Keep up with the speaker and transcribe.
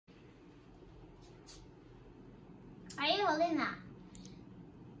holding that?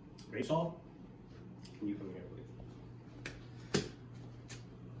 Rachel, can you come here, please?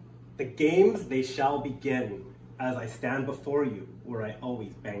 The games, they shall begin, as I stand before you, where I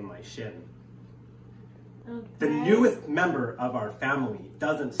always bang my shin. Okay. The newest member of our family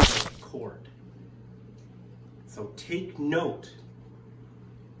doesn't strike a chord. So take note.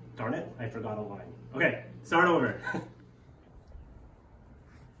 Darn it, I forgot a line. Okay, start over.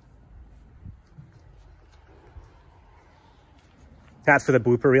 That's for the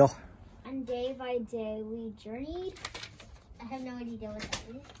blooper reel. And day by day we journeyed. I have no idea what that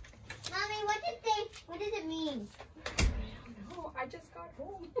is. Mommy, what does it mean? I don't know. I just got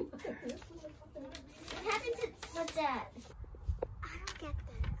home. What happened with that? I don't get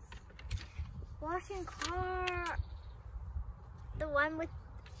this. Washing car. The one with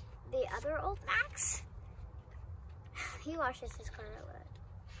the other old Max? He washes his car a lot.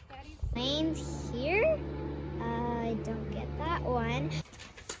 Lane's here? I don't get that one.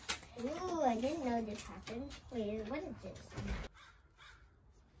 Ooh, I didn't know this happened. Wait, what is this?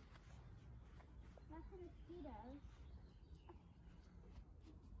 That's a mosquito.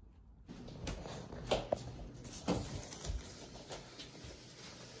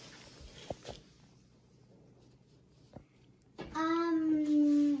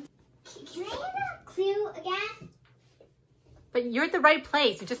 Can I have a clue again? But you're at the right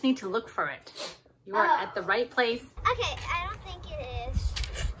place. You just need to look for it. You are at the right place. Okay, I don't think it is.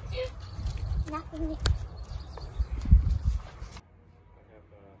 Nothing. I have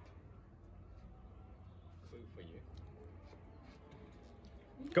a clue for you.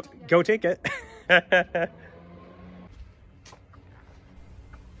 Go take it.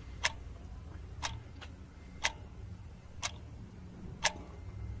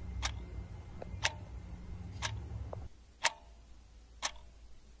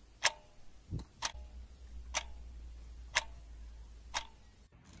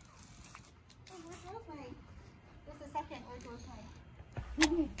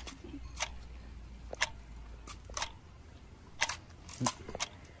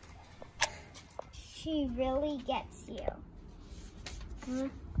 She really gets you. Huh?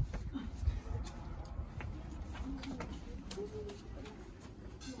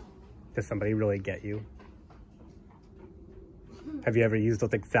 Does somebody really get you? Have you ever used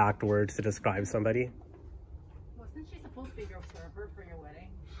those exact words to describe somebody? Wasn't she supposed to be your server for your wedding?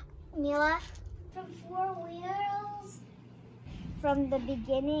 Mila, from Four Wheels, from the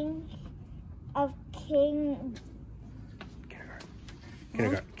beginning of Kindergarten.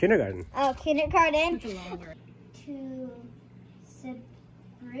 Oh, kindergarten. Such a long word. To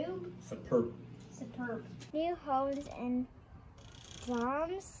superb. New homes and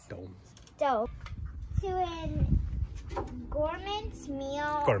domes. Dome. To an gourmet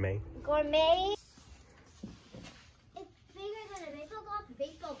meal. Gourmet. It's bigger than a baseball glove, a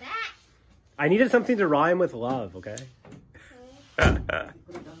baseball bat. I needed something to rhyme with love, okay?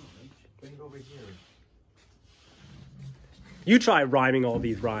 You try rhyming all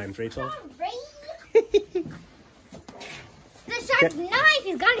these rhymes, Rachel. The sharp knife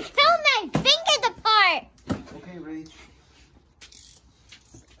has got